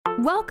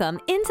Welcome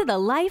into the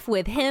Life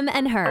with Him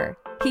and Her.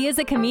 He is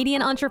a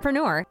comedian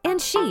entrepreneur, and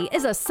she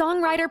is a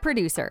songwriter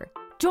producer.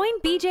 Join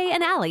BJ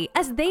and Allie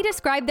as they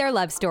describe their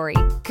love story,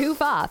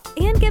 goof off,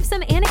 and give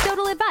some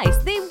anecdotal advice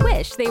they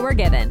wish they were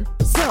given.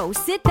 So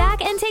sit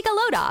back and take a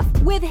load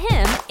off with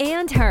him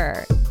and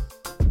her.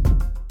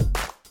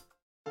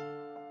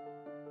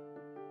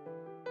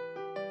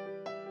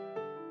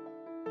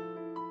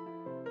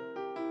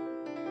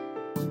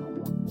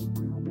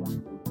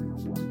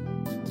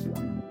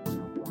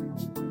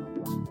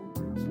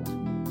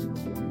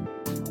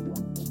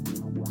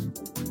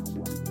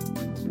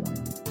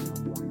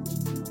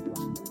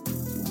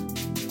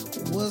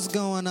 What's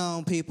going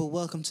on, people?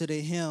 Welcome to the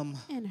Him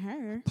and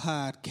Her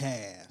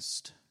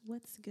podcast.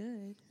 What's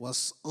good?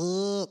 What's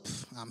up?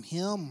 I'm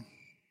Him.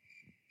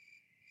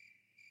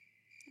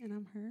 And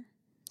I'm Her.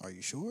 Are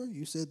you sure?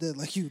 You said that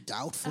like you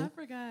doubtful. I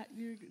forgot.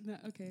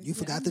 Okay. You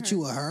forgot that you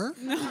were her?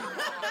 No.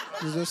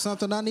 Is there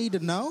something I need to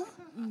know?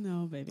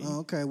 No, baby.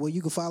 Okay, well,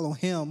 you can follow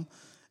him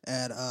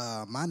at,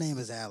 my name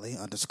is Allie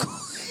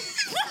 _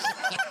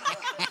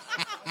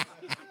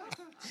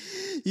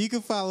 You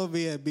can follow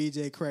me at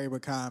BJ Kramer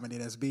Comedy.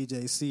 That's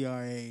BJ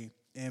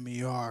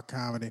CRAMER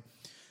Comedy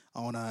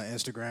on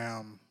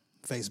Instagram,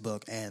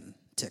 Facebook, and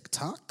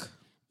TikTok.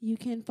 You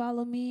can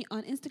follow me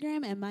on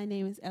Instagram, and my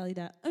name is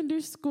Allie_,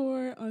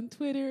 on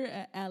Twitter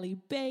at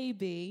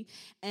AllieBaby,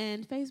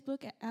 and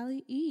Facebook at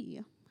Allie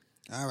E.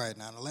 All right,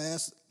 now the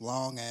last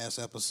long-ass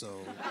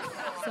episode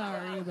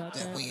Sorry about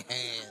that. we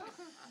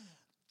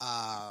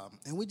had,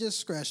 and we just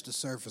scratched the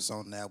surface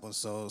on that one,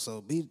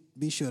 so be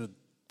sure to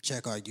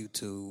check our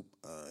YouTube,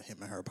 Him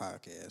and Her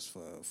podcast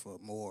for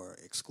more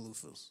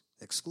exclusive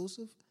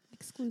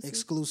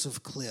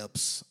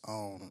clips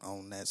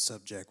on that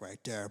subject right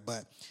there.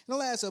 But in the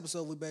last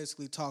episode, we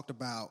basically talked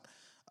about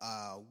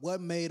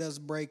what made us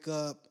break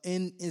up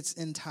in its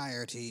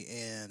entirety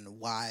and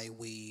why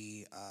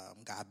we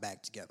got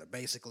back together.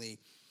 Basically,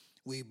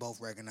 we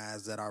both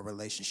recognized that our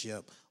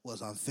relationship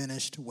was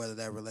unfinished, whether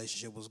that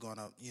relationship was going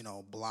to,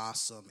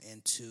 blossom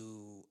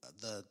into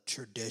the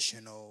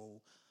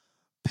traditional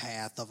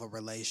path of a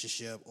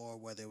relationship or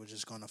whether it was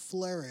just going to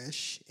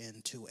flourish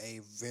into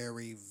a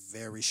very,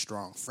 very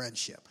strong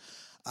friendship.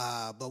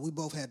 But we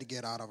both had to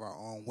get out of our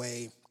own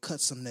way, cut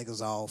some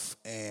niggas off,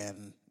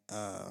 and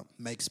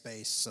make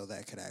space so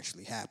that could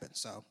actually happen.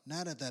 So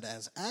now that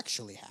has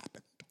actually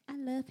happened. I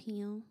love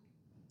him.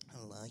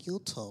 I love you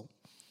too.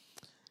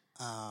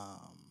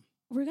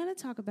 We're going to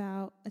talk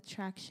about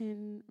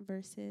attraction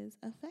versus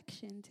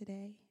affection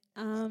today.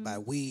 By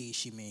we,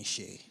 she means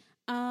she.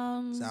 So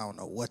I don't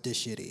know what this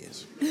shit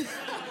is.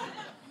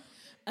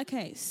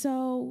 Okay,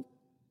 so,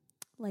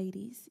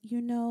 ladies,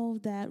 you know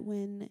that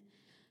when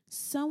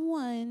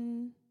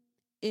someone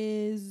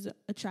is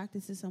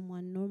attracted to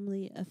someone,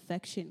 normally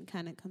affection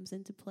kind of comes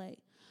into play.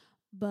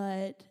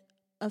 But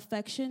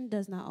affection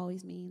does not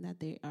always mean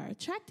that they are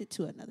attracted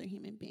to another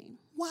human being.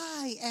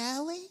 Why,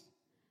 Allie?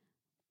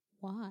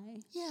 Why?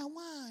 Yeah,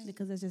 why?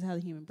 Because that's just how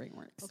the human brain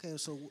works. Okay,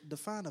 so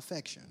define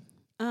affection.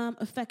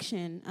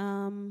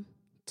 Affection,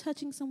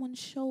 touching someone's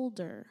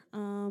shoulder,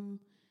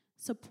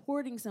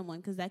 supporting someone,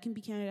 because that can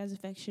be counted as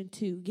affection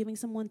too. Giving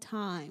someone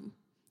time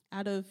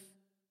out of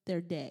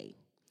their day,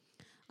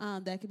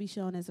 that could be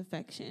shown as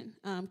affection.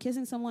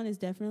 Kissing someone is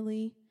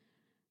definitely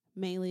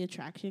mainly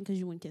attraction, because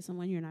you wouldn't kiss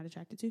someone you're not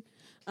attracted to.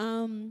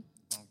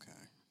 Okay.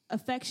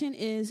 Affection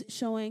is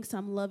showing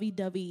some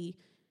lovey-dovey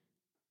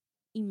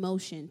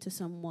emotion to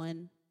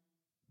someone.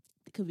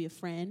 It could be a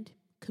friend,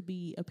 could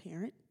be a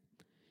parent,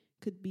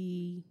 could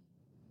be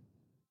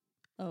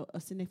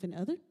a significant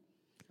other.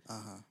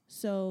 Uh-huh.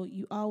 So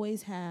you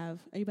always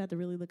have... Are you about to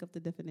really look up the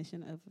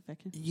definition of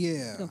affection?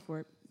 Yeah. Go for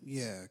it.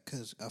 Yeah,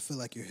 because I feel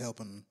like you're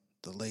helping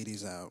the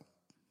ladies out.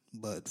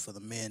 But for the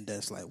men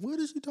that's like, what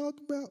is he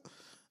talking about?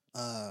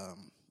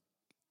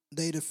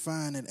 They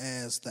define it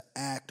as the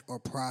act or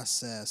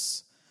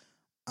process.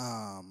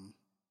 Well,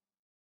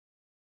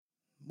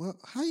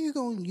 how you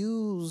going to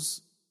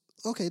use...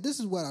 Okay, this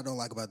is what I don't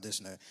like about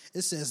dictionary.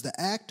 It says the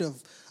act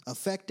of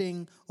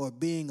affecting or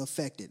being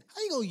affected.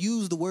 How you going to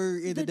use the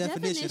word in the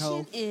definition,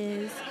 ho?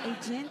 Is a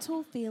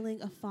gentle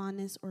feeling of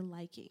fondness or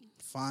liking.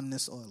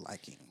 Fondness or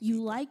liking.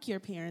 You like your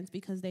parents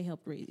because they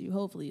helped raise you.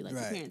 Hopefully you like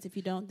your Right. parents. If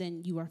you don't,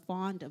 then you are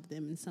fond of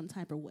them in some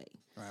type of way.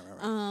 Right.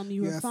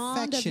 You You're are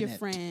fond of your affectionate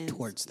friends.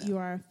 towards them. You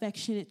are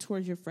affectionate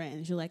towards your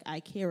friends. You're like, I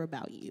care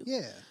about you.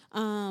 Yeah.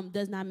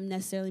 Does not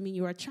necessarily mean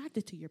you're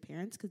attracted to your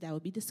parents, because that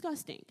would be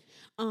disgusting.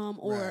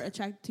 Or Right.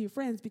 attracted to your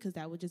friends, because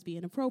that would just be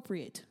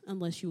inappropriate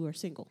unless you are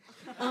single.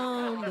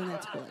 Then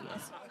that's cool, I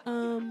guess.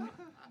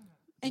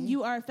 And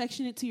you are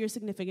affectionate to your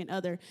significant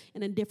other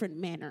in a different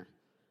manner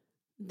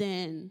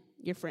than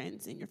your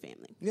friends and your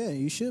family. Yeah,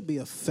 you should be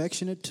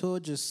affectionate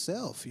towards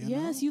yourself, you know?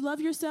 Yes, you love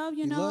yourself,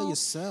 you know. love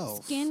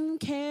yourself. Skin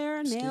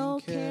care,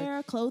 nail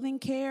care, clothing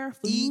care,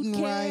 food Eating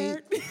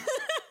care.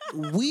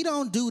 right. We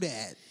don't do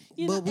that.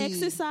 You but know,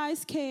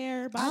 exercise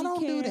care, body care. I don't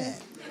do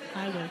that.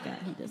 I work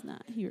out. He does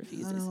not. He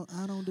refuses.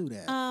 I don't do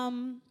that.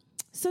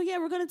 So yeah,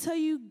 we're going to tell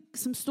you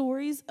some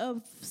stories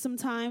of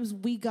sometimes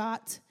we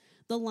got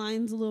the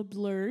lines a little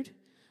blurred.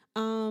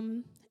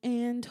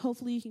 And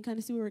hopefully you can kind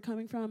of see where we're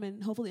coming from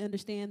and hopefully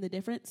understand the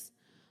difference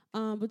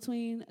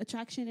between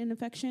attraction and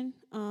affection,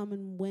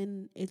 and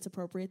when it's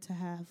appropriate to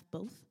have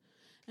both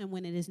and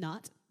when it is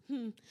not.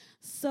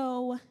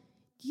 So,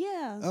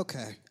 yeah.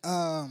 Okay.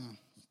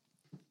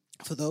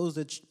 For those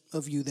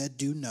of you that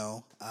do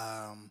know,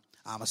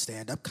 I'm a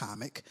stand-up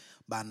comic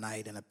by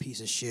night and a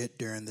piece of shit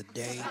during the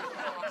day.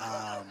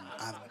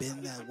 I've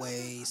been that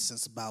way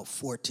since about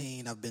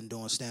 14. I've been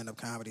doing stand-up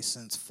comedy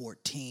since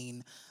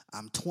 14.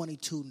 I'm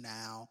 22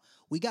 now.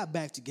 We got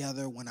back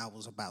together when I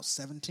was about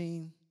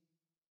 17.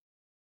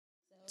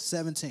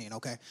 17,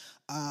 okay.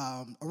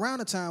 Around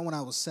the time when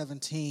I was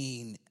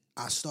 17,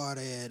 I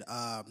started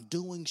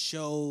doing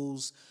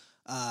shows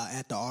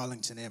at the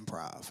Arlington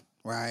Improv,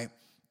 right?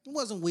 It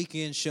wasn't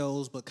weekend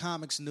shows, but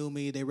comics knew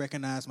me. They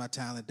recognized my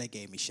talent. They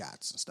gave me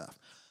shots and stuff.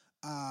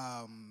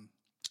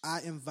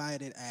 I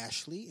invited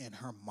Ashley and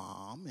her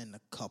mom and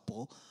a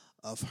couple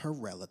of her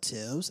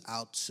relatives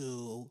out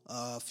to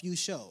a few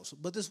shows.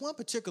 But this one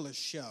particular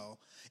show,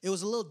 it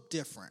was a little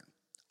different.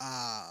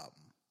 I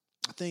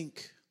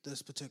think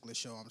this particular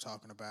show I'm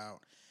talking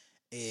about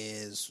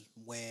is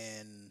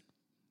when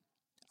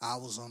I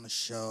was on the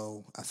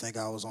show. I think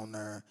I was on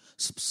there,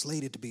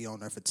 slated to be on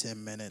there for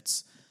 10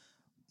 minutes.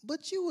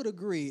 But you would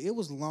agree, it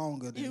was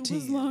longer than 10.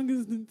 It was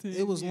longer than 10.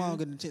 It was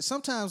longer than 10.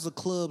 Sometimes the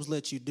clubs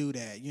let you do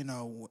that. You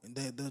know,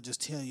 they'll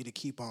just tell you to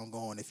keep on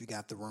going if you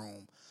got the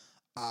room.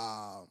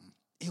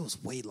 It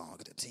was way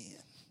longer than 10.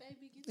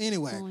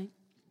 Anyway,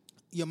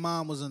 your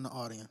mom was in the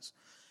audience,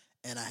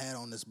 and I had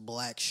on this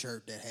black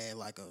shirt that had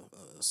like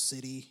a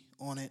city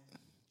on it.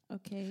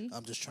 Okay.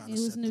 I'm just trying to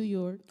set It was New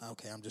York.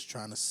 Okay, I'm just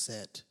trying to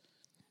set...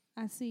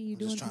 I see you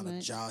doing too much. I'm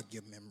just trying to jog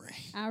your memory.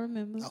 I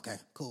remember. Okay,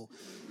 cool.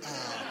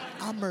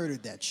 I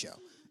murdered that show.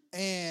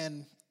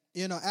 And,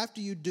 you know,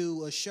 after you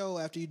do a show,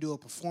 after you do a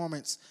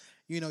performance,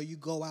 you know, you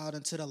go out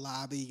into the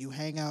lobby, you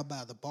hang out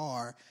by the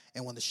bar,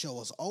 and when the show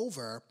is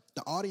over,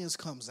 the audience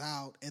comes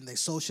out and they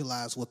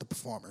socialize with the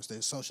performers. They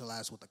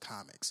socialize with the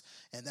comics.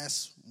 And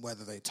that's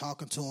whether they're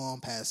talking to them,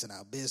 passing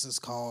out business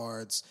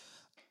cards,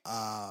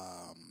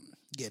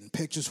 getting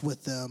pictures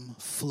with them,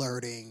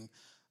 flirting,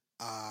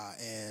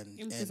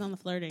 emphasis on the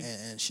flirting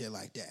and shit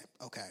like that.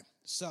 Okay,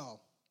 so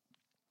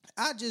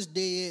I just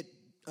did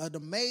an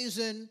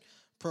amazing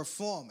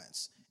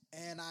performance,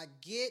 and I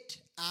get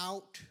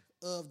out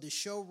of the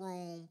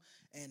showroom,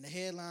 and the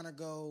headliner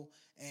go,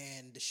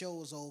 and the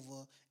show is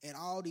over, and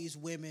all these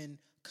women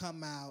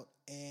come out,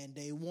 and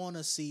they want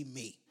to see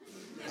me.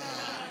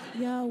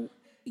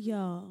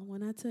 Y'all,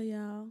 when I tell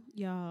y'all.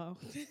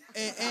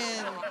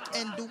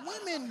 and the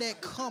women that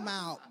come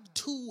out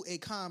to a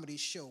comedy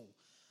show,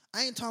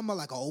 I ain't talking about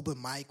like an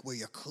open mic where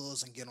your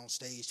cousin get on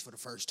stage for the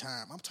first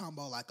time. I'm talking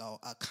about like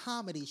a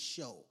comedy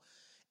show.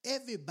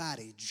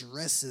 Everybody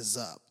dresses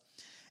up.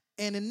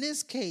 And in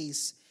this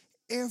case,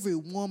 every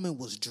woman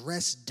was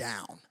dressed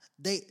down.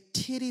 They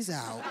titties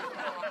out,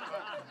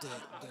 the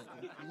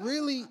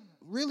really,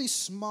 really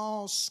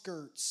small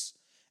skirts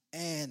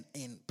and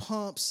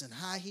pumps and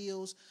high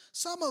heels.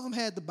 Some of them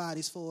had the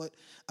bodies for it.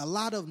 A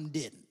lot of them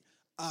didn't.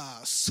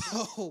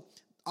 So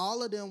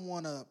all of them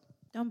want to...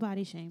 Don't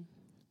body shame.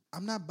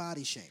 I'm not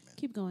body shaming.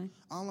 Keep going.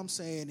 All I'm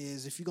saying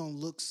is if you're going to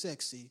look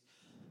sexy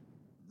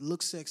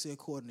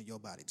according to your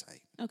body type.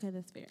 Okay,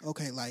 that's fair.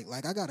 Okay,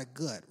 like I got a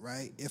gut,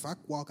 right? If I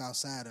walk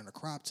outside in a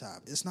crop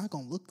top, it's not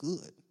going to look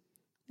good.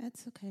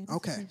 That's okay.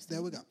 Okay,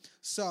 there we go.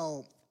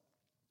 So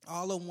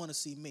all of them want to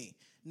see me.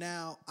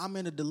 Now, I'm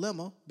in a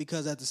dilemma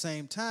because at the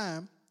same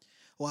time,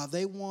 while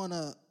they want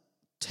to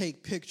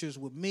take pictures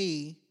with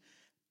me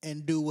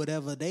and do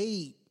whatever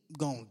they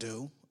going to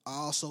do, I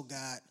also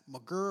got my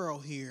girl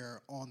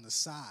here on the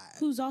side.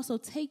 Who's also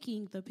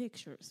taking the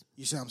pictures.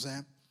 You see what I'm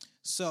saying?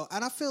 So,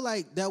 and I feel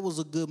like that was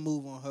a good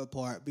move on her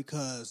part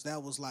because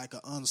that was like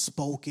an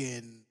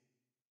unspoken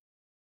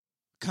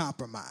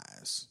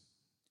compromise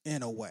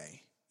in a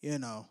way. You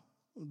know,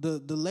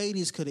 the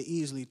ladies could have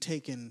easily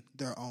taken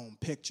their own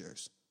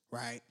pictures,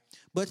 right?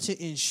 But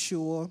to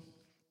ensure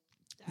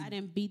I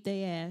didn't beat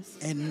their ass.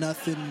 And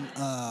nothing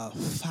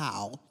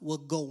foul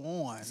would go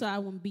on. So I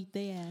wouldn't beat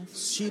their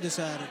ass. She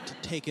decided to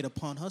take it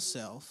upon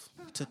herself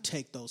to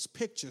take those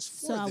pictures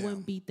for them. So I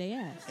wouldn't beat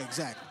their ass.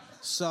 Exactly.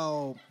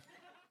 So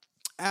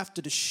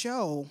after the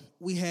show,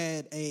 we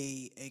had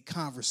a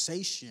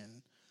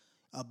conversation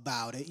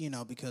about it, you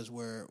know, because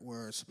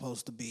we're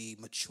supposed to be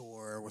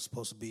mature. We're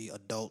supposed to be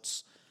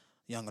adults,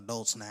 young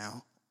adults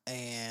now.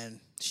 And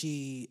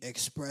she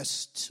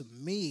expressed to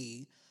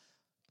me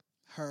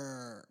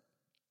her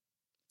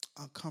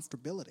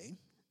uncomfortability.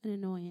 An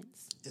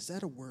annoyance. Is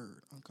that a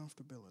word?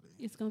 Uncomfortability.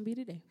 It's going to be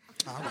today.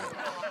 All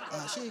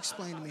right. She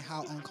explained to me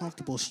how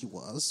uncomfortable she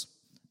was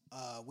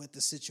with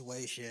the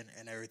situation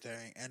and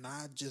everything. And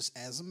I just,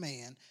 as a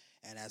man,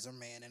 and as a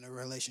man in a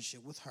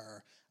relationship with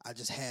her, I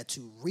just had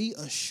to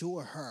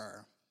reassure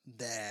her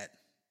that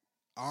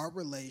our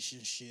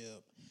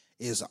relationship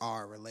is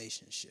our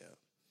relationship.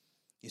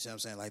 You see what I'm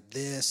saying? Like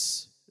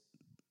this,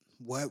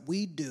 what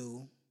we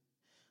do,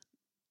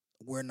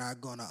 we're not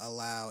going to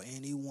allow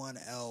anyone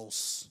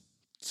else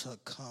to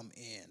come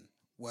in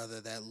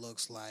whether that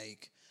looks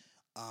like,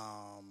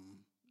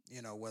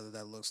 whether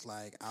that looks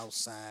like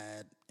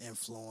outside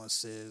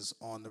influences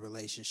on the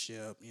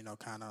relationship,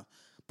 kind of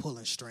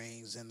pulling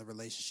strings in the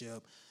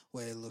relationship,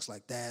 whether it looks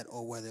like that,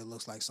 or whether it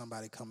looks like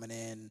somebody coming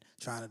in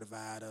trying to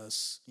divide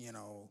us,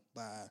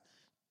 by,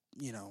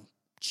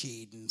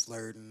 cheating,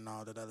 flirting, and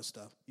all that other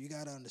stuff. You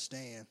got to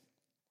understand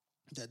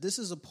that this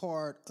is a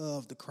part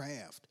of the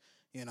craft,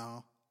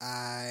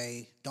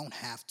 I don't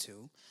have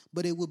to,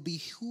 but it would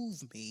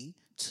behoove me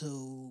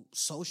to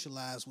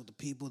socialize with the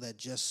people that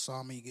just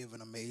saw me give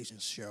an amazing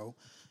show,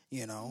 I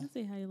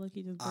see how you look.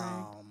 You just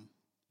bragged.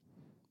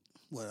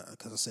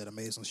 Because I said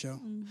amazing show.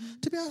 Mm-hmm.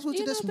 To be honest with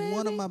you, that's baby,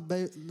 one of my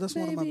better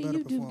performances.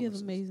 You do give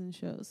amazing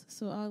shows,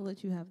 so I'll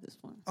let you have this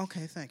one.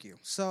 Okay, thank you.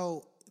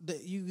 So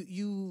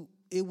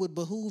it would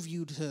behoove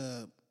you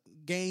to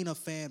gain a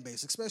fan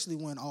base, especially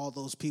when all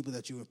those people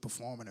that you were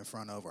performing in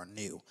front of are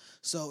new.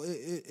 So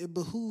it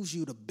behooves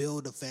you to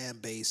build a fan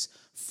base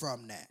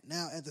from that.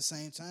 Now, at the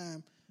same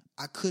time,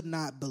 I could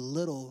not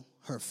belittle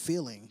her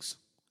feelings.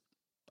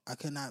 I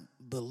could not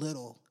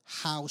belittle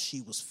how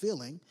she was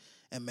feeling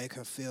and make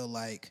her feel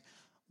like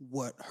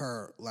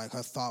her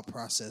thought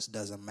process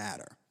doesn't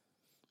matter.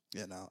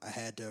 I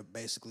had to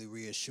basically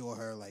reassure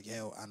her, like,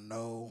 yo, I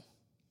know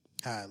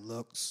how it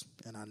looks,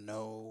 and I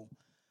know,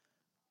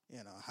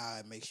 how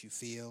it makes you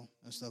feel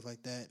and stuff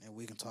like that, and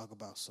we can talk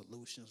about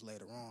solutions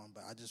later on,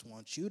 but I just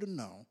want you to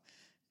know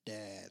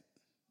that,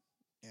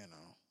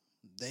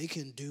 they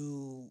can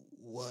do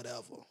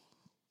whatever.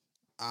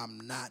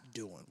 I'm not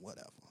doing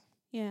whatever.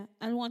 Yeah,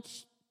 I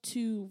want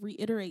to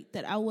reiterate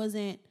that I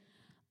wasn't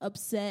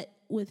upset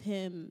with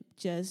him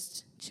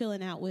just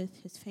chilling out with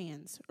his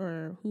fans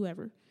or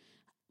whoever.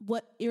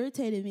 What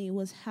irritated me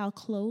was how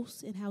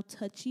close and how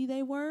touchy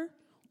they were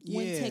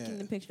when taking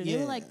the picture. They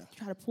were like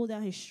trying to pull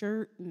down his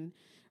shirt and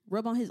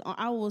rub on his arm.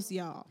 I was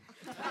y'all.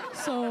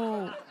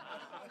 So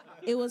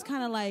it was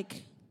kind of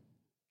like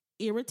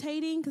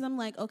irritating because I'm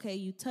like, okay,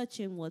 you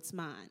touching what's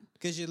mine.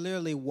 Because you're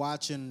literally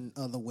watching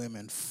other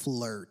women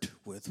flirt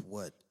with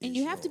what. And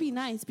you have to be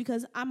nice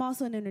because I'm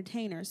also an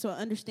entertainer, so I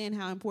understand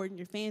how important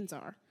your fans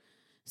are.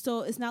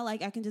 So it's not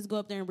like I can just go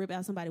up there and rip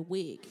out somebody's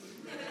wig.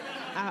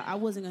 I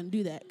wasn't going to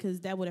do that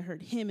because that would have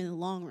hurt him in the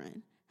long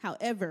run.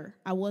 However,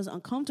 I was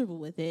uncomfortable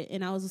with it,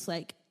 and I was just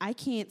like, I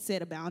can't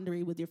set a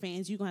boundary with your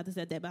fans. You're going to have to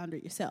set that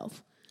boundary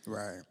yourself.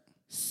 Right.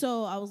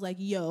 So I was like,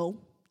 yo,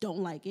 don't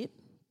like it.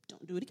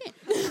 Don't do it again.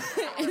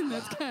 And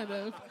that's kind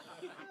of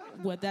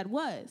what that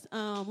was.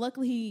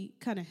 Luckily, he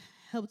kind of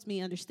helped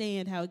me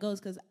understand how it goes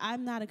because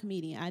I'm not a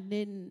comedian. I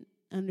didn't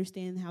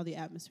understand how the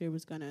atmosphere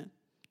was going to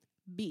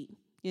be,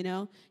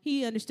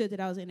 He understood that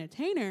I was an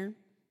entertainer,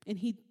 and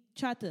he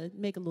tried to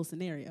make a little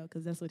scenario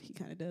because that's what he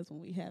kind of does when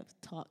we have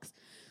talks.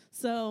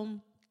 So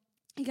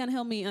he kind of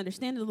helped me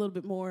understand it a little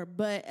bit more.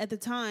 But at the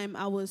time,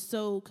 I was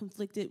so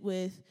conflicted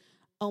with,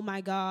 oh, my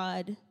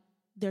God,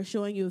 they're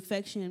showing you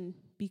affection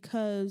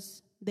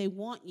because they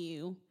want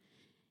you,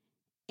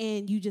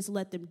 and you just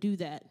let them do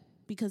that.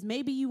 Because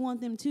maybe you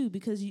want them too,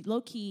 because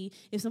low-key,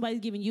 if somebody's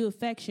giving you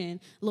affection,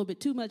 a little bit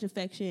too much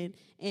affection,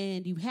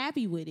 and you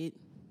happy with it,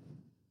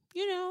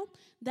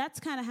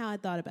 that's kind of how I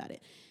thought about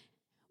it.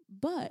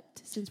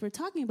 But since we're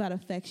talking about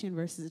affection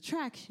versus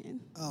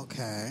attraction,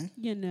 okay,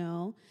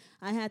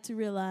 I had to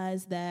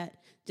realize that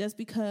just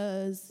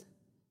because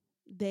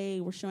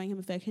they were showing him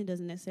affection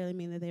doesn't necessarily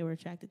mean that they were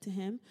attracted to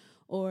him.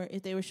 Or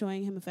if they were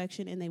showing him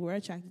affection and they were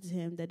attracted to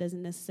him, that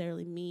doesn't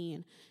necessarily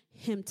mean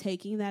him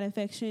taking that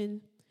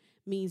affection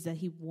means that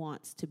he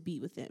wants to be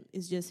with them.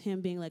 It's just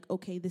him being like,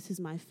 okay, this is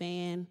my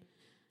fan.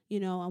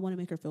 I want to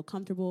make her feel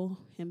comfortable,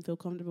 him feel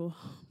comfortable.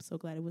 I'm so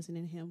glad it wasn't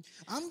in him.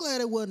 I'm glad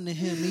it wasn't in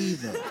him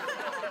either.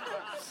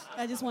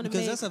 I just want to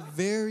because that's a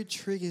very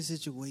tricky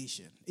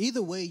situation.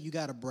 Either way, you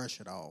got to brush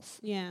it off.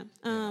 Yeah.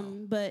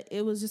 But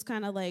it was just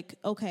kind of like,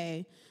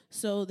 okay,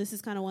 so this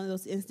is kind of one of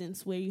those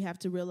instances where you have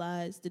to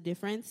realize the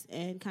difference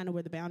and kind of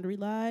where the boundary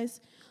lies.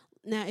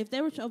 Now, if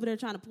they were over there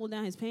trying to pull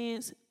down his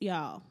pants,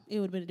 y'all, it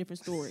would have been a different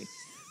story.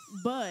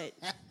 But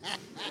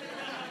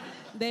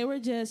they were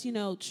just,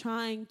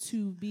 trying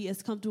to be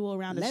as comfortable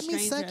around a stranger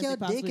as they possibly can.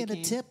 Let me suck your dick in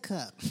a tip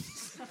cup.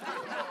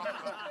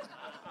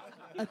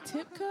 A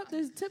tip cup?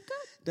 There's a tip cup?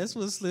 That's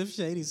what Slim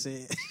Shady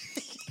said.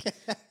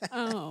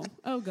 Oh,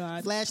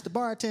 God. Flash the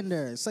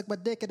bartender. Suck my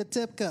dick in a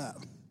tip cup.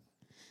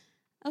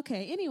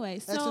 Okay, anyway,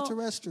 so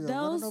extraterrestrial,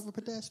 running over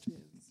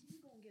pedestrians. You're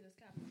going to get us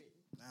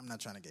copywritten. I'm not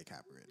trying to get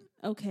copywritten.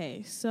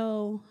 Okay,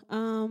 so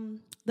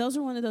those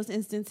are one of those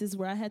instances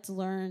where I had to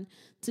learn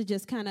to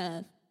just kind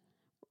of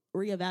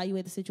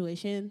reevaluate the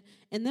situation.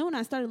 And then when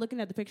I started looking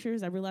at the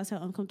pictures, I realized how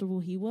uncomfortable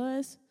he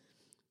was.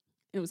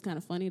 It was kind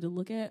of funny to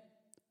look at.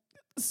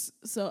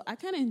 So I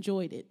kind of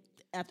enjoyed it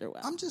after a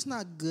while. I'm just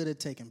not good at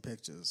taking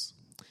pictures.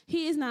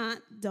 He is not.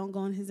 Don't go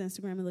on his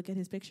Instagram and look at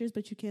his pictures,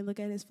 but you can look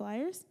at his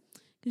flyers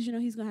because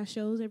he's going to have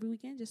shows every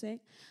weekend, just saying.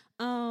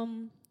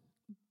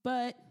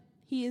 But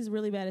he is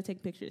really bad at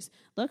taking pictures.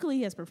 Luckily,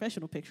 he has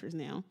professional pictures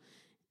now.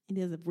 And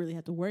he doesn't really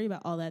have to worry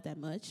about all that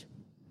much.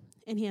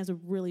 And he has a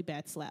really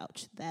bad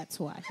slouch. That's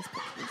why his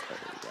pictures are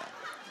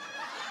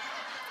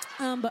really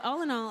But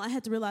all in all, I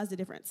had to realize the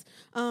difference.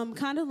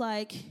 Kind of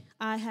like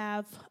I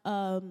have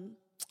a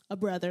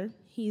brother.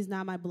 He's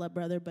not my blood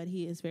brother, but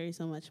he is very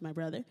so much my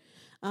brother,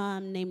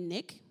 named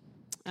Nick.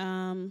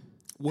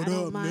 What I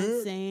don't up, mind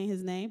Nick? saying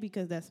his name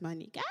because that's my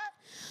Nick.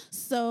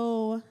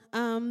 So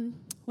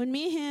when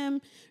me and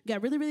him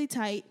got really, really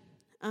tight,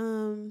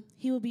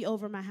 he would be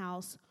over my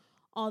house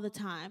all the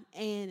time.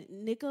 And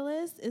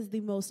Nicholas is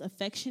the most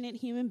affectionate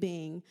human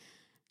being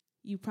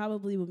you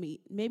probably will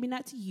meet. Maybe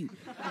not to you,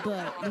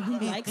 but when he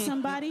likes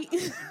somebody,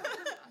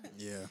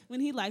 Yeah.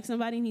 when he likes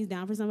somebody and he's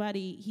down for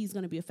somebody, he's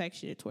going to be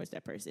affectionate towards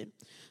that person.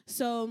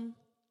 So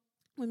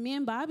when me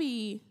and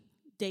Bobby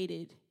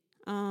dated,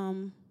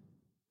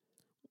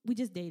 we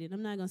just dated.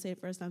 I'm not going to say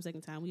it first time,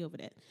 second time. We over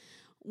that.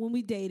 When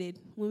we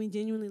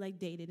genuinely like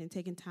dated and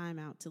taking time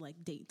out to like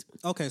date.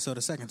 Okay, so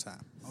the second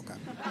time. Okay.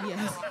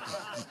 Yes.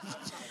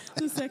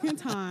 The second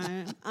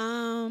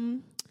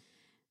time,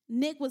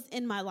 Nick was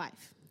in my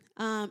life.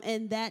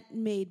 And that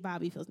made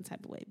Bobby feel some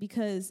type of way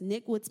because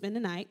Nick would spend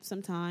the night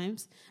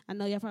sometimes. I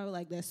know y'all probably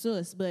like that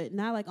sus, but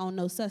not like on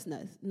no sus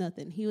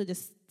nothing. He would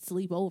just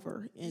sleep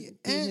over and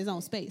be in his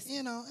own space.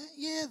 You know,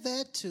 yeah,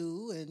 that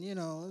too. And, you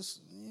know,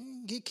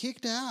 get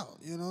kicked out,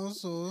 you know?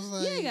 So it's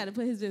like, You ain't got to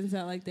put his business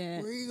out like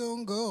that. where you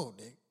gonna go,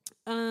 Nick?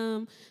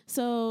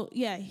 So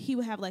yeah, he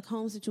would have like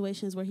home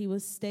situations where he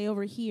would stay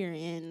over here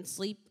and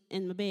sleep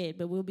in my bed,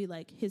 but we'll be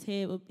like his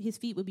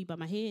feet would be by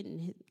my head,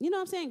 and you know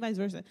what I'm saying, vice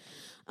versa.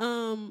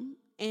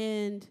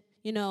 And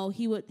you know,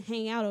 he would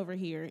hang out over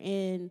here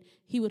and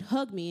he would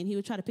hug me and he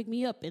would try to pick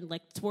me up and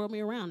like twirl me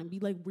around and be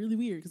like really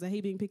weird because I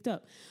hate being picked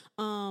up.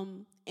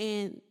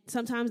 And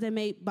sometimes that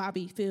made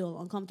Bobby feel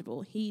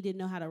uncomfortable. He didn't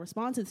know how to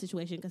respond to the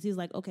situation because he's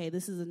like, okay,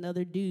 this is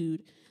another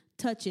dude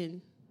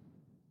touching.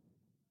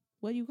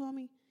 What do you call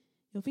me?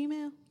 Your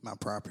female? My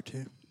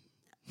property.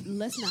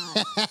 Let's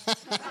not.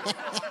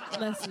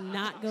 Let's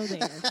not go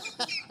there.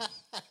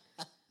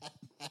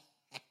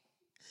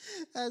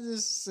 I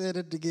just said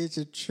it to get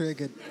you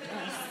triggered.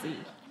 Let's see.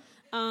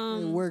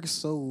 It works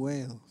so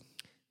well.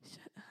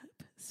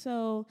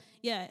 So,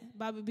 yeah,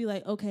 Bobby would be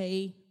like,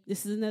 okay,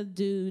 this is another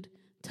dude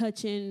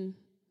touching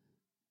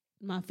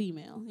my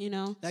female, you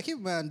know? Now, keep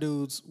in mind,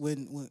 dudes,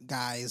 when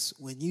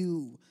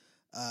you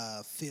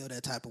feel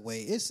that type of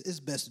way, it's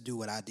best to do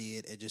what I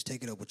did and just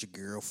take it up with your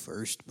girl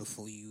first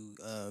before you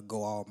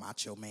go all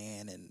macho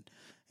man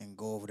and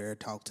go over there and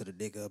talk to the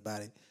nigga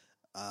about it.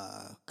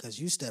 Because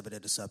you stepping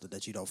into something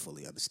that you don't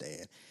fully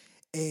understand.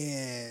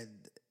 And,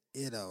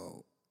 you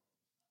know...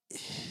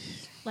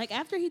 Like,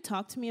 after he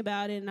talked to me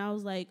about it, and I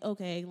was like,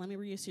 okay, let me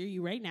reassure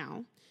you right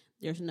now.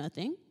 There's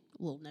nothing,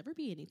 will never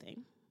be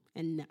anything,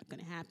 and not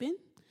going to happen.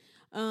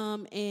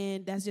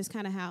 And that's just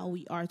kind of how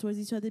we are towards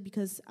each other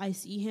because I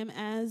see him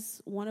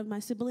as one of my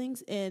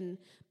siblings, and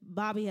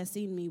Bobby has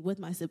seen me with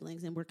my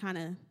siblings, and we're kind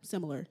of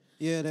similar.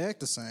 Yeah, they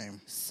act the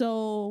same.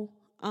 So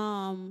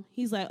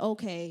he's like,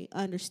 okay,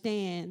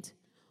 understand,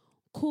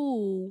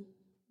 cool,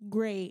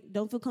 great,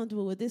 don't feel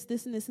comfortable with this,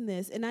 this, and this, and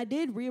this. And I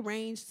did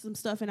rearrange some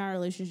stuff in our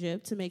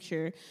relationship to make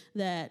sure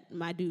that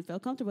my dude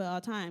felt comfortable at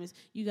all times.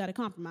 You got to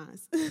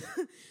compromise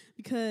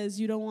because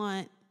you don't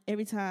want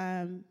every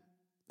time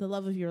the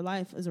love of your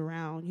life is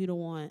around, you don't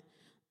want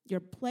your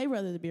play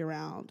brother to be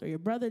around or your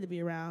brother to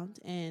be around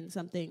and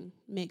something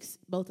makes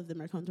both of them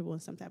uncomfortable in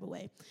some type of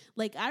way.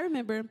 Like, I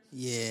remember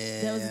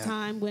there was a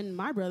time when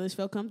my brothers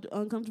felt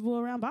uncomfortable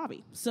around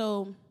Bobby.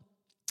 So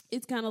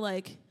it's kind of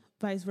like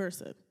vice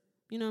versa.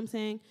 You know what I'm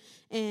saying?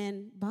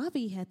 And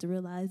Bobby had to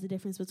realize the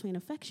difference between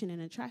affection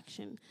and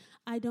attraction.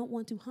 I don't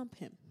want to hump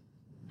him.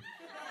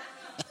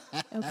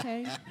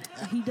 Okay?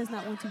 He does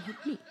not want to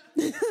hump me.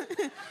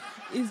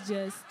 It's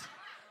just...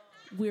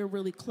 we're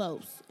really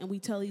close, and we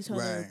tell each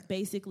other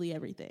basically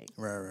everything.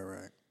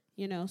 Right.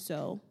 You know,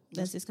 so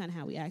that's just kind of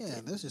how we act.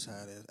 Yeah, that's just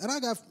how it is. And I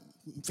got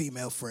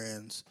female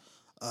friends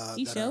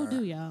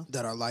y'all.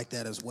 that are like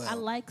that as well. I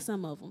like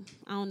some of them.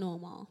 I don't know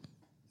them all.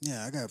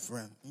 Yeah, I got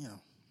friends, you know.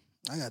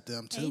 I got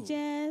them too. Hey,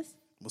 Jazz.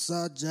 What's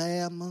up,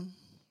 Jammin'?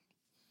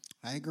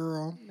 Hey,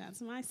 girl. That's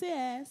my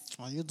sis.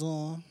 How you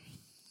doing?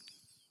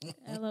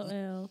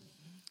 LOL.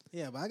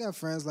 Yeah, but I got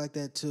friends like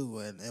that too.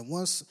 And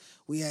once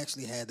we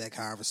actually had that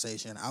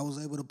conversation, I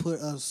was able to put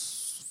a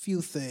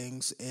few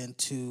things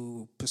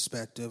into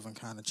perspective and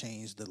kind of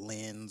change the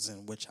lens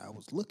in which I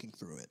was looking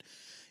through it.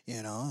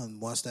 You know, and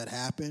once that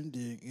happened,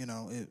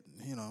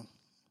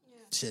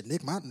 shit,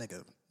 Nick my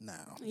nigga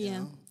now.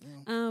 Yeah.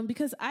 You know?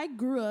 Because I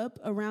grew up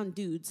around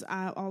dudes.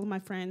 All of my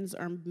friends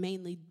are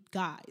mainly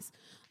guys.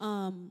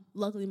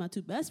 Luckily, my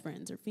two best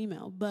friends are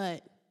female,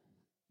 but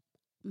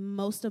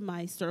most of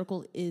my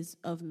circle is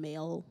of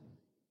male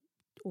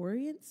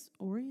origin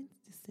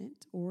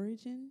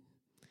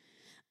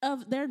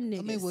of their niggas.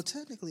 I mean, well,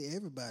 technically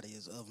everybody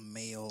is of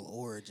male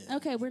origin.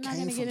 Okay, we're not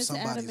going to get into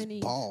Adam and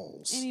Eve.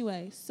 Balls.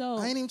 Anyway, so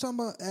I ain't even talking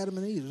about Adam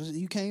and Eve.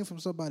 You came from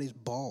somebody's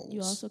balls.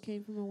 You also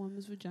came from a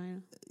woman's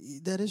vagina.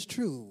 That is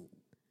true.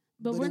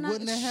 But it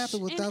wouldn't have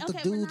happened without the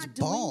dude's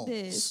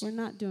balls. We're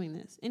not doing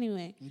this.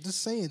 Anyway. I'm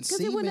just saying, because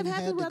it wouldn't have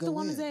happened without the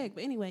woman's egg.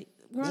 But anyway,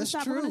 we're going to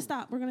stop. True.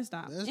 We're going to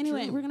stop. That's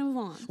anyway, true. we're going to move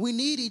on. We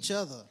need each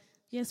other.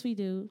 Yes, we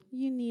do.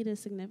 You need a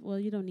significant. Well,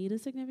 you don't need a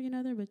significant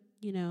other, but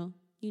you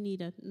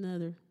need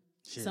another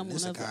Shit, in someone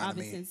this of the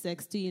economy- opposite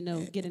sex to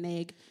get an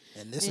egg.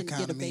 In this and get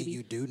a economy, baby.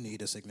 you do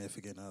need a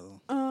significant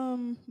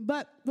other.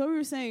 But what we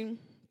were saying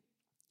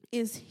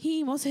is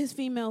most of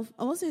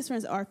his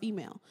friends are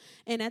female,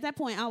 and at that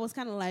point, I was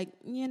kind of like,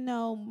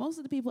 most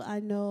of the people I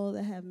know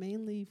that have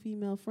mainly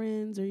female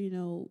friends, or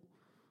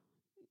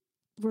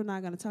we're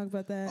not going to talk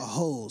about that.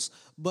 Hoes.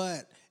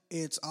 But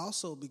it's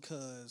also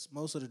because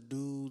most of the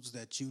dudes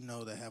that you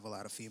know that have a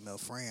lot of female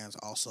friends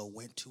also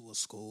went to a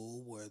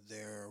school where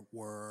there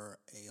were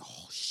a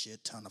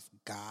shit ton of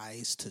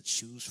guys to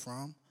choose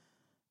from.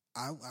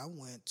 I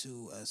went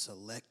to a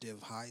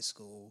selective high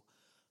school,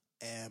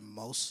 and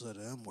most of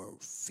them were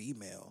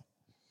female.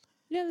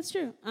 Yeah, that's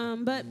true.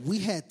 But We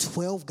had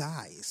 12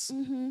 guys,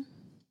 and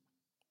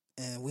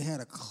we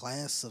had a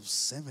class of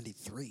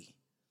 73.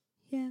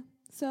 yeah.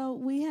 So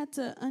we had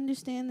to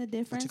understand the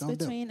difference gonna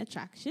do? between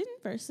attraction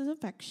versus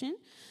affection.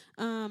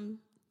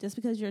 Just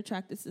because you're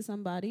attracted to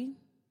somebody,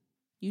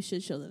 you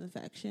should show them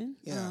affection.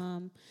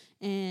 Yeah.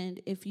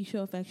 And if you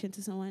show affection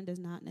to someone, it does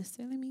not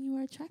necessarily mean you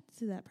are attracted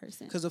to that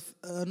person. Because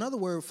another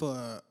word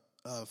for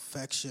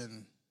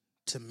affection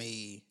to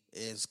me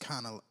is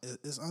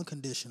is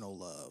unconditional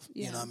love.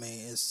 Yeah. You know what I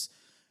mean?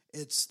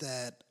 It's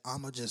that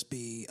I'ma just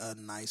be a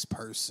nice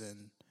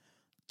person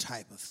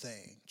type of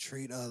thing.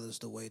 Treat others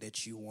the way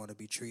that you want to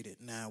be treated.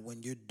 Now,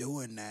 when you're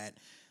doing that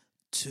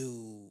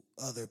to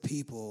other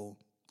people,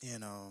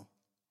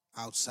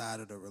 outside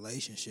of the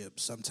relationship,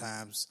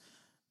 sometimes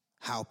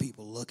how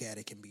people look at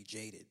it can be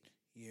jaded.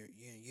 You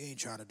ain't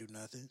trying to do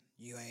nothing.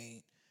 You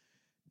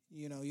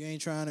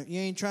ain't trying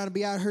to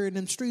be out here in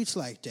them streets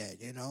like that,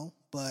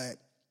 But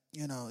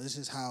this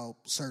is how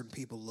certain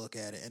people look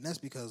at it, and that's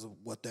because of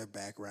what their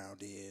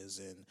background is,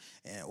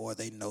 and or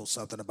they know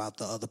something about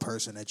the other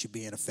person that you're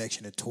being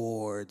affectionate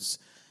towards,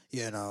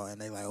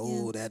 and they like,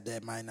 oh,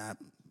 that might not,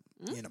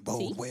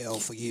 bode well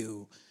for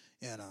you,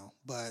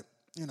 But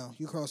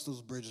you cross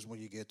those bridges when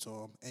you get to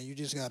them, and you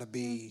just got to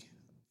be,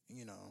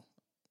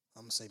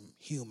 I'm gonna say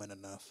human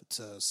enough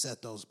to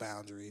set those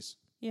boundaries.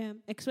 Yeah,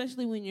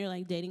 especially when you're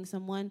like dating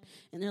someone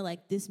and they're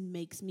like, this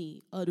makes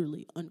me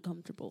utterly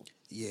uncomfortable.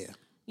 Yeah.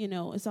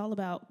 It's all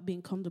about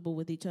being comfortable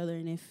with each other.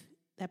 And if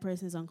that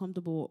person is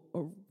uncomfortable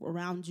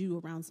around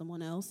around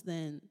someone else,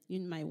 then you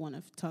might want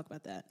to talk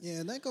about that. Yeah,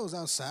 and that goes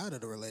outside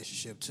of the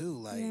relationship too.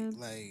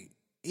 Like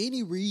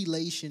any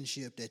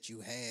relationship that you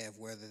have,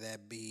 whether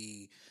that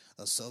be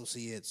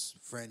associates,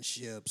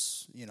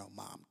 friendships,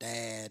 mom,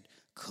 dad,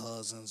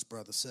 cousins,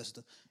 brother,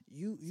 sister,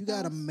 you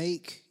got to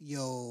make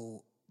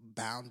your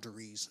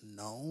boundaries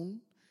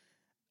known.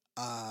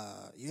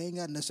 You ain't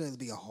got to necessarily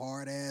be a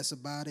hard ass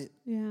about it.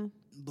 Yeah.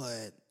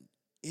 But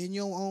in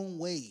your own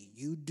way,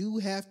 you do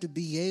have to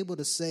be able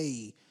to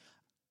say,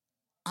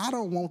 I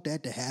don't want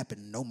that to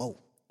happen no more.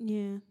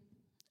 Yeah.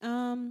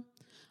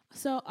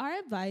 So our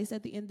advice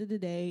at the end of the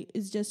day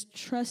is just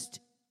trust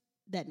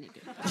that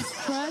nigga. Just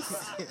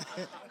trust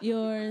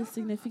your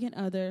significant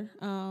other.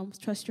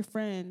 Trust your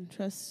friend.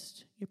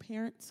 Trust your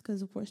parents,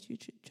 because of course you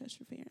should trust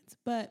your parents.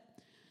 But,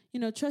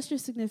 trust your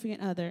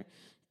significant other.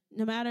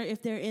 No matter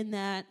if they're in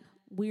that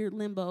weird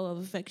limbo of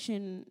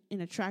affection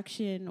and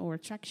attraction, or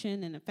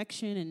attraction and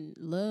affection and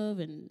love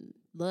and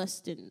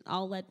lust and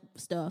all that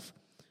stuff,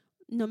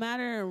 no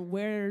matter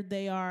where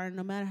they are,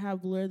 no matter how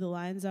blurred the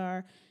lines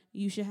are,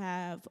 you should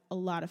have a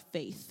lot of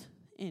faith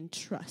and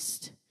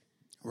trust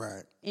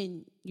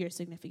in your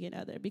significant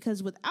other.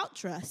 Because without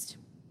trust,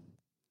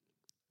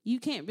 you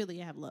can't really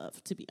have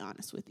love, to be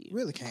honest with you.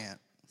 Really can't.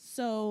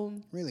 So,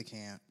 really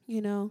can't.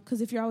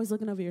 Because if you're always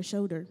looking over your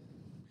shoulder,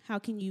 how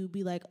can you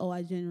be like, oh,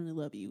 I genuinely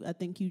love you? I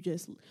think you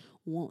just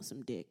want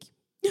some dick.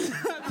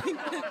 I think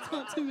that's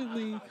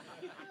ultimately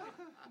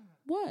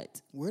what?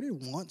 Where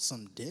did want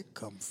some dick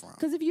come from?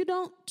 Because if you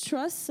don't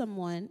trust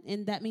someone,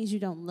 and that means you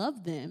don't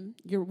love them,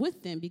 you're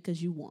with them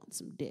because you want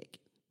some dick.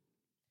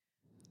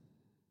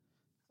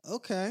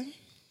 Okay.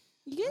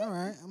 You get it? All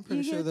right. I'm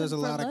pretty You sure get there's a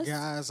the lot of lust?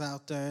 guys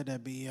out there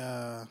that be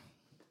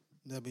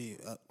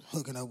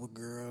hooking up with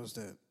girls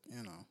that,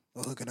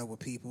 or hooking up with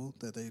people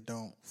that they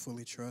don't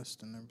fully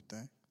trust and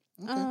everything.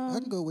 Okay. I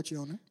can go with you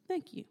on that.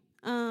 Thank you.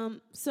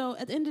 So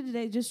at the end of the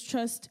day, just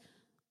trust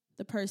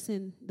the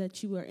person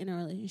that you are in a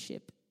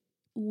relationship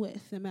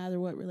with, no matter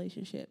what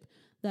relationship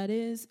that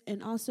is.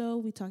 And also,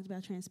 we talked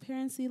about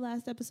transparency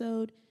last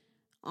episode.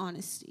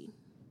 Honesty,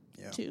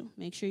 too.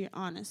 Make sure you're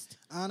honest.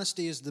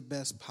 Honesty is the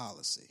best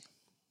policy.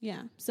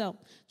 Yeah. So,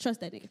 trust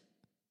that nigga.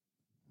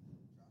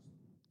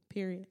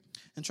 Period.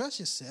 And trust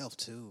yourself,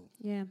 too.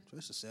 Yeah.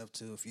 Trust yourself,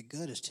 too. If your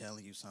gut is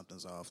telling you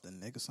something's off, then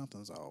nigga,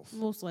 something's off.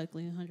 Most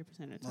likely, 100% of the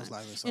time. Most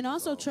likely something's And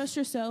also off. trust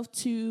yourself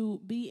to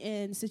be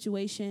in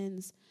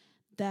situations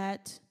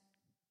that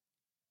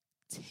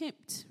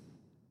tempt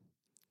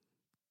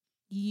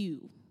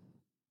you.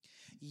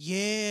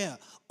 Yeah.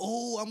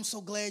 Oh, I'm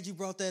so glad you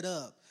brought that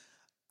up.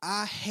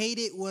 I hate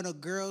it when a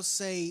girl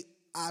say,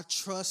 I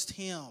trust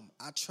him.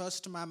 I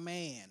trust my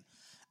man.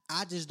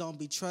 I just don't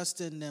be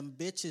trusting them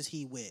bitches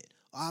he with.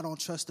 Or I don't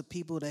trust the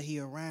people that he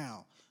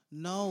around.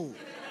 no,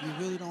 you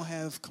really don't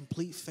have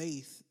complete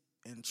faith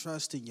and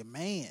trust in your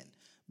man.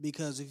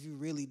 Because if you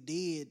really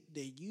did,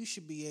 then you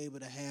should be able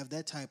to have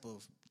that type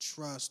of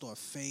trust or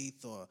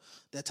faith or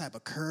that type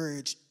of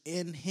courage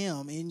in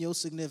him, in your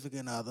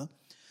significant other,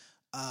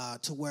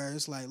 to where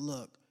it's like,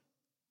 look,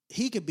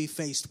 he could be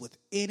faced with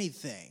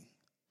anything,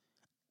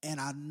 and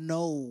I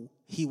know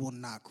he will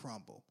not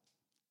crumble.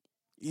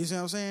 You see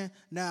what I'm saying?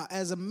 Now,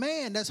 as a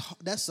man, that's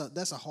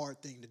a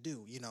hard thing to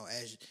do. You know,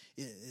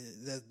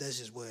 that's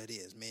just what it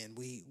is, man.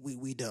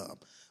 We dumb.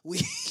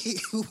 We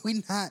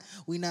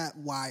not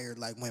wired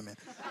like women.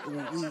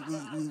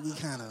 We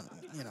kind of,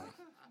 you know,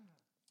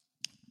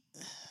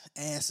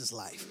 ass is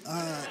life.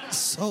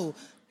 So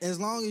as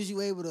long as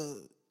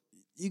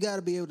you got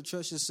to be able to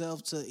trust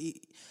yourself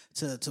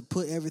to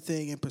put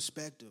everything in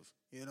perspective.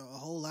 You know, a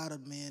whole lot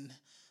of men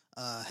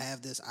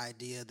have this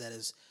idea that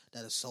is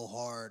so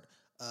hard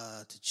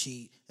to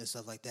cheat and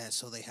stuff like that,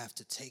 so they have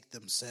to take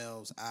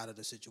themselves out of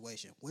the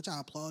situation, which I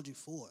applaud you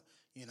for.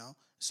 You know,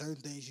 certain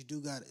things you do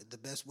got. The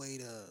best way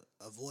to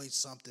avoid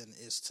something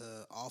is to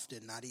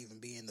often not even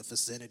be in the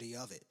vicinity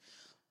of it.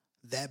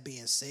 That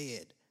being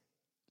said,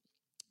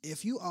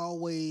 if you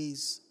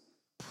always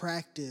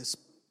practice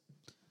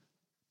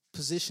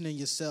positioning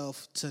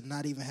yourself to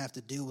not even have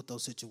to deal with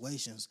those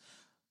situations,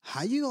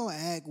 how you gonna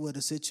act when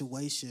a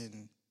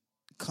situation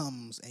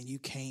comes and you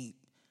can't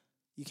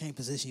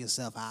position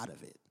yourself out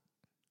of it?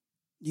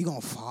 You're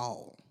gonna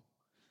fall.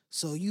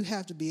 So you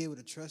have to be able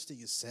to trust in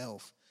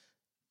yourself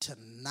to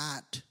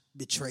not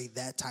betray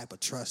that type of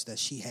trust that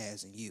she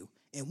has in you.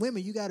 And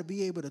women, you got to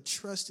be able to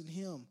trust in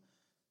him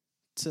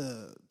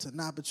to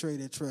not betray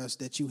that trust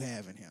that you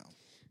have in him.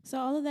 So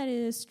all of that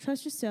is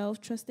trust yourself,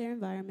 trust their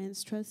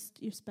environments,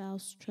 trust your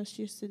spouse, trust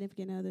your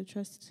significant other,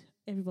 trust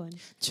everyone.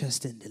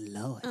 Trust in the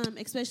Lord.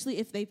 Especially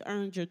if they've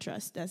earned your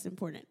trust. That's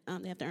important.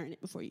 They have to earn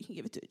it before you can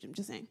give it to them. I'm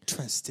just saying.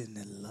 Trust in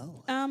the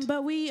Lord.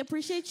 But we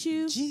appreciate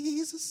you.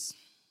 Jesus.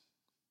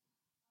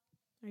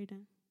 Are you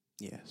done?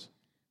 Yes.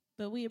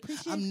 But we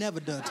appreciate. I'm never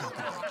done talking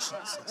about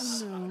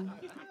Jesus. No,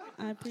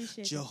 I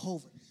appreciate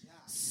Jehovah.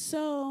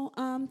 So,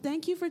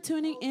 thank you for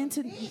tuning in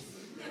to.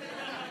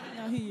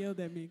 Now he yelled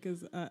at me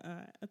because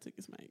I took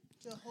his mic.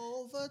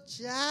 Jehovah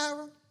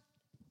Jireh,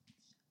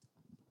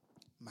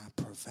 my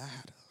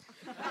provider.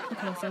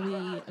 Okay, so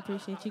we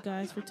appreciate you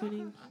guys for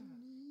tuning.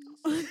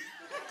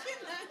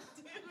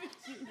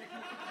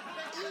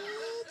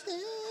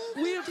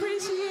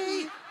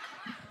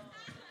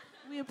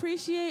 We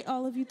appreciate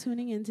all of you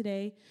tuning in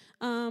today.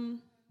 I'm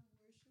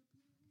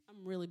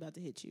really about to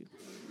hit you.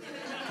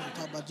 Can we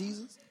talk about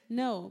Jesus?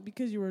 No,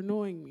 because you're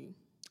annoying me.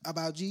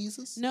 About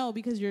Jesus? No,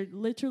 because you're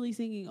literally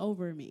singing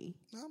over me.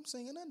 No, I'm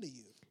singing under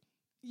you.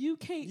 You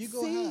can't sing. You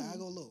go high, I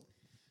go low.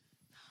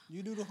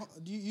 You do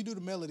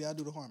the melody, I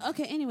do the harmony.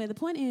 Okay, anyway, the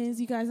point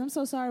is, you guys, I'm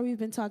so sorry we've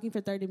been talking for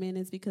 30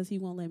 minutes because he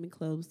won't let me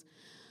close.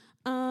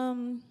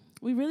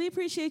 We really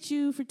appreciate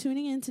you for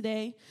tuning in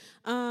today.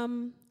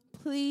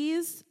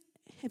 Please,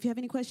 if you have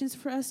any questions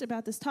for us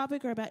about this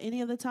topic or about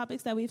any of the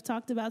topics that we've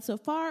talked about so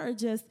far, or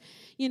just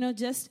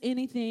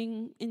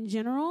anything in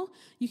general,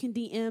 you can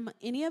DM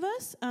any of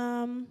us.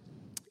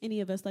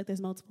 Like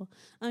there's multiple.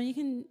 You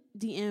can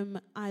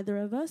DM either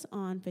of us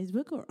on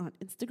Facebook or on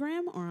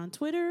Instagram or on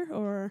Twitter,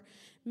 or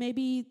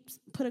maybe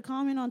put a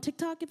comment on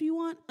TikTok if you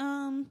want.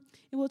 And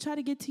we'll try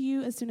to get to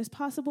you as soon as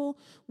possible.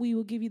 We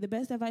will give you the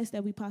best advice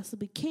that we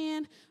possibly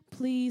can.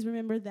 Please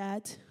remember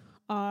that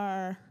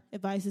our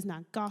advice is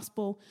not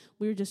gospel.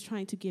 We're just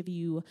trying to give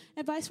you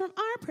advice from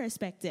our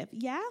perspective.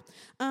 Yeah.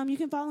 You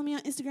can follow me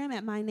on Instagram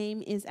at my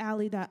name is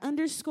Allie_,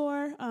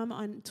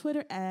 on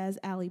Twitter as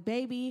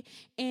AllieBaby,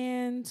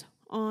 and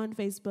on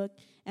Facebook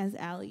as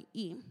Allie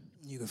E.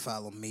 You can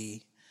follow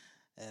me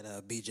at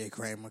BJ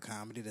Kramer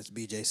Comedy. That's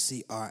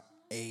BJCramer.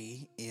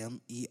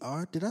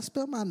 Did I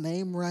spell my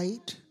name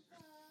right?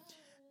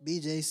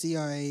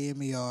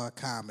 BJCramer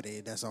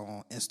Comedy. That's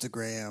on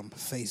Instagram,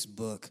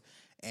 Facebook,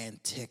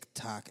 and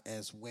TikTok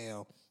as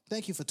well.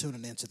 Thank you for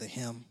tuning in to the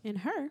Him and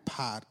Her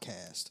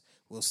podcast.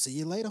 We'll see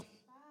you later.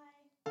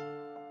 Bye.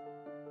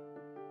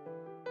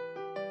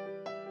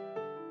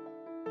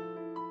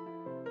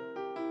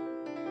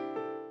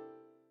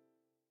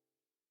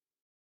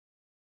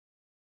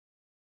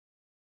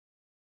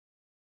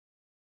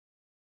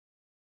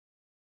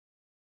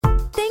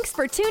 Thanks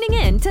for tuning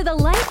in to The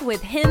Life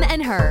with Him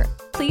and Her.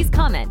 Please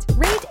comment,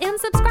 rate, and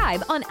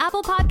subscribe on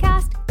Apple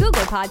Podcast,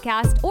 Google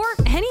Podcast, or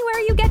anywhere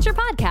you get your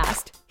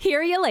podcast.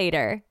 Hear you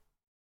later.